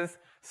cases.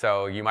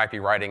 So you might be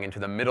writing into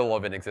the middle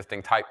of an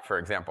existing type, for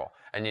example.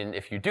 And then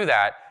if you do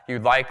that,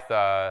 you'd like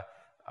the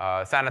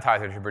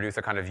sanitizer to produce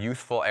a kind of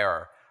useful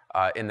error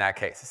in that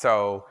case.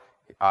 So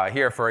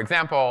here, for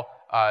example,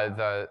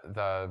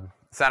 the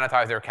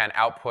sanitizer can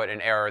output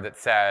an error that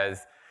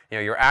says,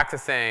 you're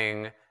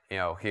accessing,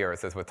 here it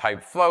says with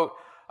type float,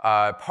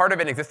 part of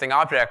an existing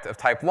object of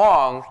type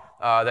long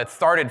that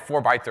started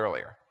 4 bytes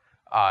earlier.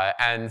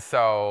 And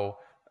so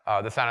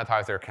the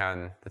sanitizer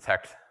can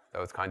detect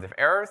those kinds of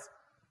errors.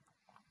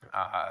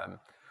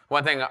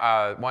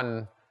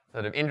 One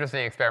sort of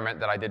interesting experiment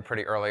that I did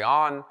pretty early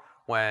on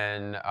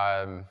when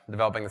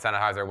developing the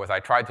sanitizer was I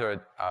tried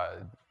to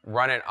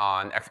run it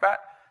on expat,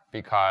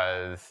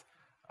 because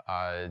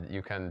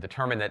you can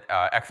determine that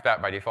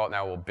expat by default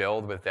now will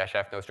build with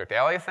 -f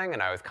no-strict-aliasing,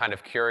 and I was kind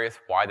of curious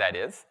why that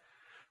is.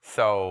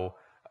 So,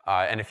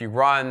 and if you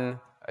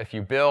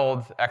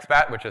build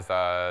expat, which is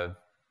a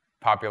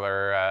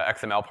popular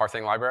XML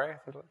parsing library,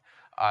 essentially,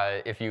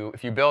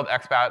 if you build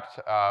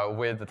expat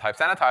with the type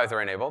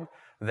sanitizer enabled,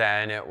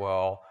 then it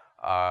will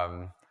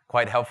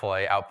quite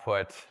helpfully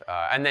output,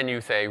 and then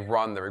you say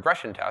run the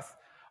regression test,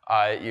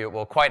 it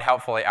will quite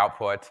helpfully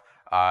output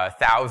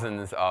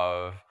thousands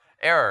of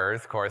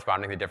errors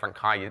corresponding to different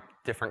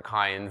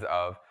kinds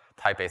of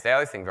type-based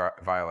aliasing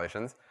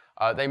violations.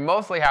 They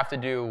mostly have to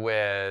do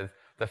with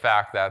the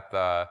fact that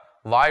the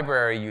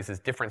library uses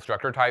different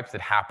structure types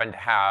that happen to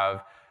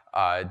have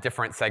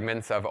different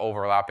segments of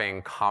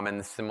overlapping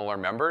common similar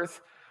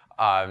members,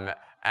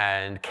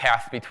 and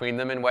cast between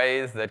them in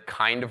ways that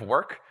kind of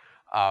work,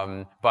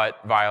 but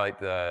violate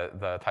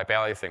the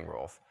type-aliasing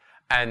rules.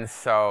 And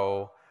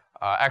so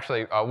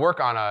actually, work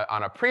on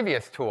a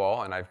previous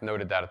tool, and I've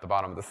noted that at the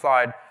bottom of the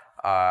slide,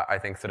 I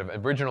think sort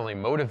of originally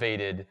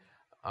motivated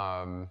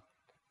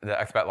the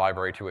expat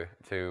library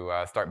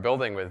to start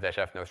building with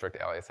 -f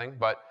no-strict-aliasing,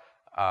 but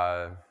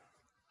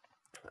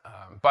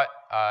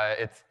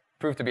it's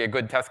proved to be a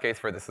good test case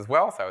for this as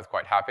well, so I was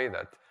quite happy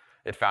that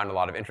it found a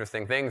lot of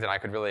interesting things, and I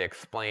could really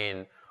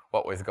explain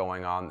what was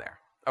going on there.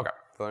 OK,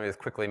 so let me just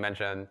quickly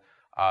mention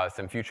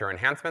some future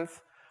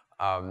enhancements.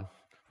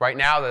 Right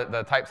now,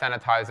 the type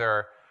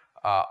sanitizer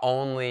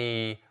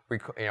only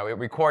it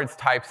records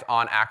types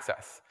on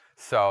access.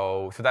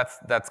 So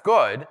that's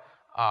good.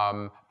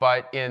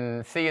 But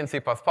in C and C++,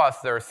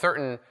 there are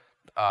certain,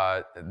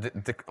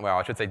 well,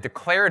 I should say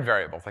declared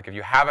variables. Like if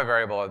you have a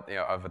variable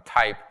of a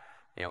type,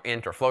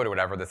 int or float or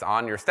whatever that's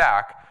on your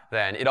stack,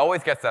 then it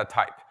always gets that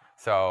type.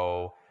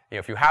 So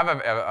if you have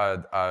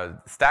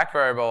a stack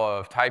variable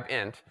of type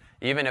int,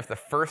 even if the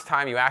first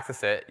time you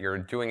access it, you're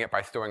doing it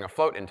by storing a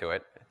float into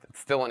it, it's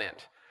still an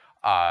int.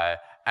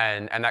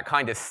 And that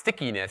kind of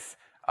stickiness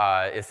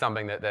is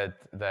something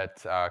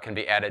that can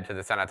be added to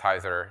the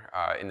sanitizer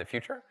in the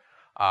future.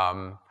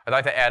 I'd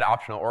like to add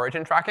optional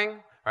origin tracking.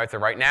 Right? So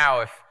right now,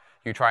 if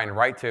you try and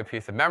write to a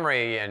piece of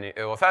memory, and it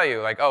will tell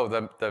you, like, oh,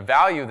 the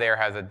value there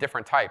has a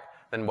different type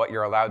than what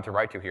you're allowed to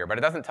write to here. But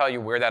it doesn't tell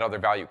you where that other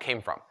value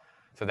came from.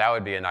 So that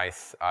would be a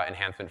nice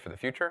enhancement for the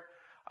future.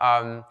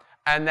 And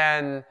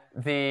then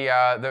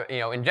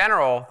in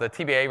general, the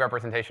TBAA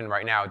representation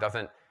right now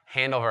doesn't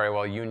handle very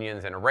well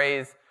unions and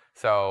arrays.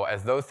 So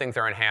as those things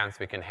are enhanced,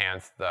 we can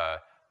enhance the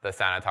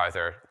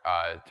sanitizer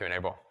to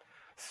enable.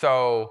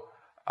 So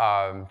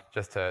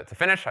just to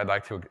finish, I'd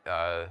like to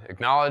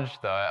acknowledge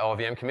the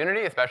LLVM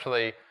community,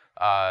 especially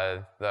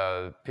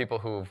the people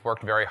who've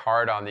worked very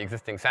hard on the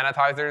existing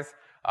sanitizers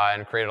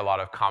and created a lot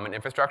of common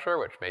infrastructure,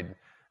 which made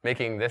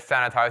making this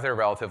sanitizer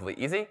relatively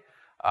easy.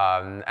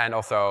 And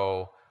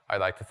also, I'd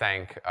like to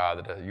thank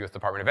the US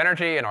Department of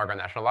Energy and Oregon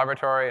National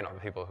Laboratory and all the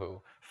people who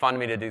fund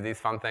me to do these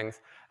fun things.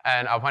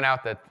 And I'll point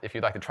out that if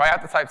you'd like to try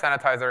out the Type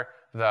Sanitizer,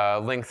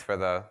 the links for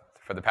the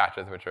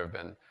patches, which have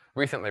been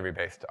recently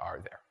rebased, are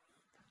there.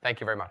 Thank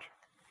you very much.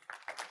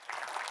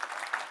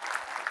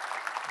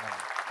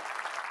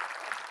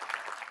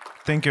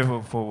 Thank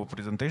you for the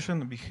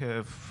presentation. We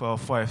have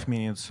 5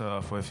 minutes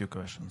for a few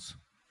questions.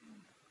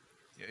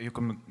 You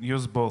can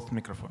use both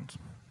microphones.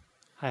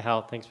 Hi,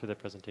 Hal. Thanks for the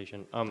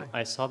presentation.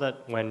 I saw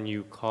that when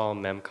you call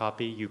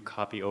memcopy, you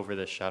copy over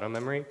the shadow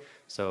memory.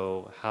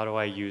 So how do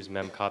I use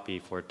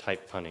memcopy for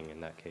type punning in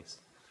that case?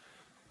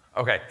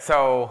 OK,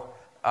 so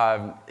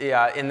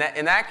yeah, in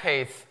that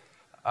case,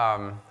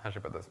 how should I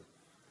put this?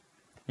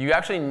 You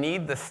actually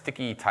need the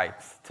sticky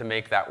types to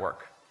make that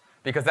work.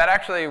 Because that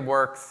actually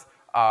works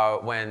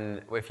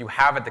if you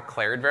have a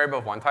declared variable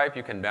of one type,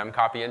 you can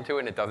memcopy into it,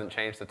 and it doesn't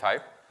change the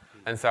type.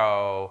 And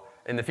so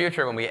in the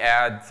future, when we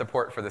add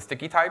support for the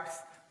sticky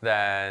types,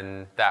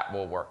 then that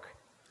will work.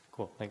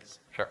 Cool, thanks.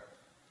 Sure.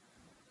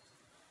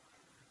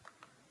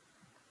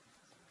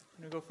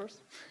 Can you go first?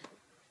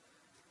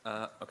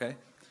 OK.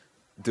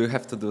 Do you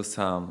have to do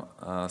some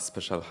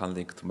special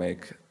handling to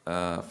make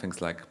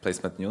things like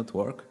placement nude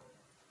work?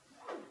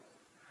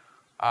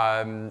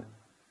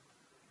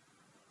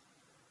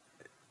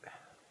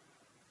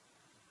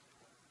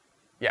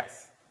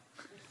 Yes.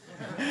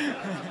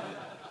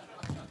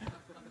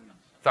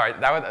 Sorry,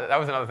 that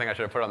was another thing I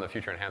should have put on the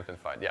future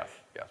enhancement slide. Yes,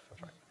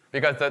 that's right.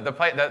 Because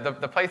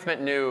the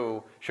placement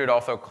new should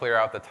also clear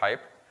out the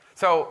type.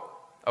 So,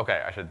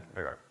 OK, I should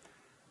figure out.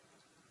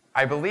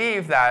 I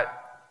believe that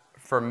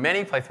for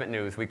many placement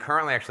news, we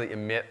currently actually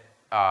emit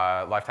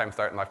lifetime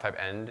start and lifetime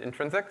end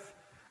intrinsics.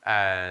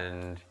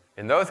 And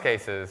in those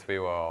cases,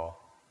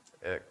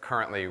 it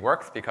currently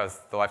works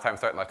because the lifetime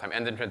start and lifetime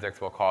end intrinsics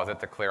will cause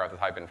it to clear out the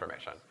type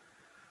information.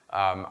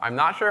 I'm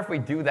not sure if we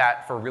do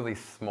that for really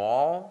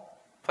small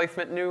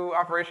placement new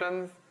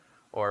operations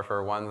or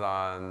for ones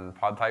on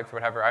pod types or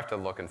whatever. I have to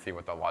look and see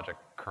what the logic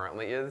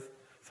currently is.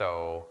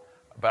 So,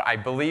 but I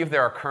believe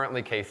there are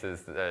currently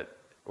cases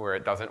where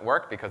it doesn't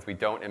work because we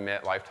don't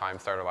emit lifetime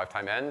start or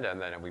lifetime end, and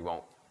then we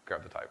won't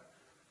grab the type.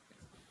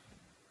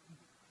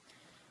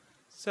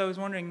 So I was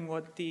wondering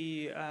what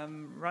the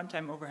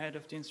runtime overhead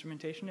of the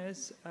instrumentation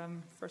is,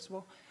 first of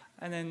all.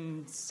 And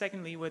then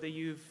secondly, whether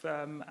you've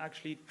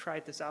actually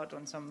tried this out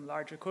on some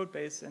larger code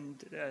base and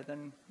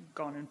then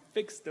gone and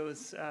fixed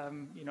those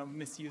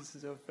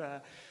misuses of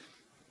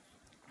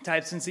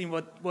types and seen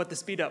what the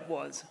speed up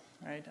was,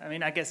 right? I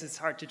mean, I guess it's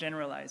hard to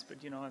generalize, but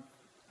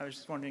I was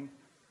just wondering.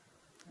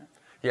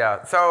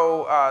 Yeah,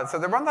 so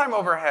the runtime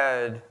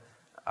overhead,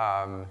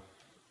 the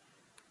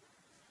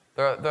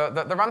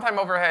runtime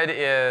overhead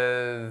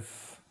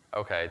is,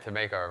 OK, to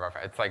make a rough,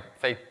 it's like,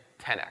 say,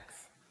 10x.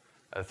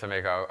 To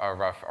make a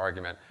rough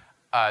argument,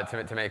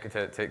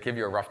 to give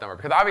you a rough number.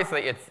 Because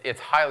obviously, it's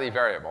highly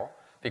variable,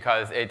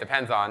 because it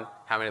depends on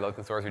how many loads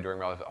and stores you're doing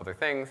relative to other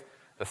things,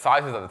 the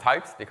sizes of the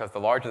types, because the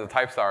larger the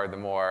types are, the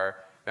more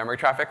memory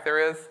traffic there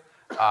is,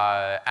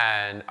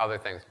 and other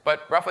things.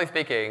 But roughly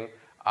speaking,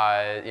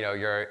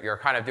 you're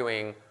kind of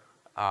doing,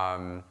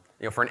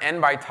 for an n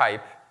by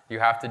type, you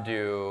have to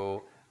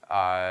do,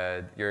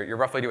 you're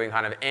roughly doing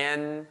kind of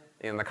n.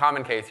 In the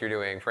common case,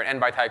 for an n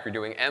by type, you're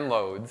doing n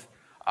loads.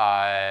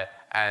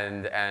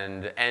 And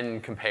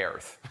n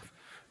compares,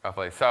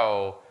 roughly.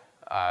 So,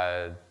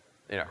 that's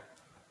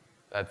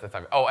the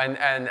time. Oh, and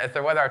as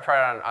to whether I've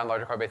tried it on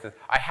larger code bases,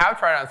 I have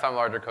tried it on some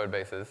larger code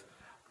bases,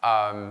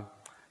 and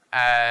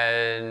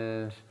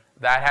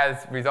that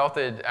has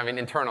resulted,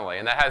 internally,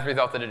 and that has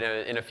resulted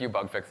in a few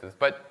bug fixes.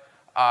 But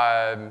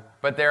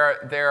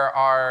there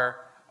are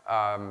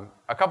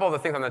a couple of the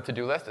things on the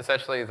to-do list,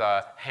 essentially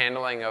the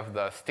handling of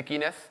the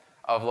stickiness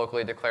of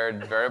locally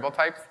declared variable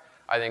types,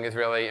 I think is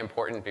really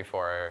important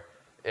before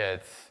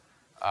it's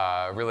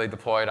really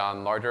deployed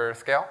on larger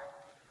scale.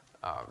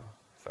 Sorry,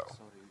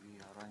 we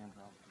are running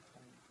out of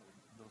time, so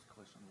those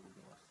questions will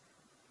be last.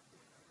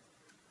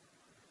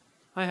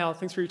 Hi, Hal.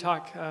 Thanks for your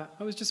talk.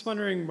 I was just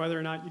wondering whether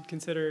or not you'd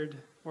considered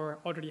or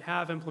already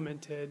have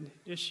implemented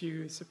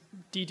issues of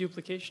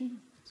deduplication.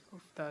 So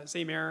if the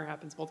same error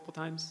happens multiple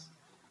times,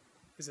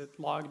 is it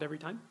logged every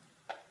time?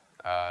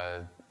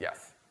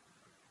 Yes.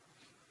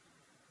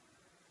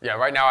 Yeah,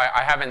 right now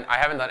I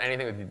haven't done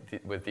anything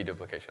with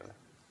deduplication.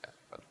 Yeah,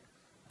 but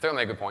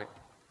certainly a good point.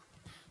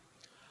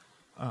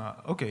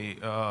 Okay,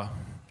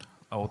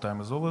 our time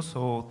is over,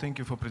 so thank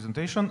you for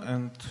presentation.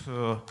 And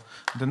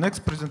the next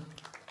present.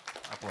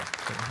 Okay,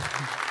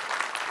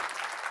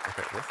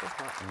 this is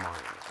not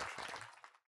mine, actually.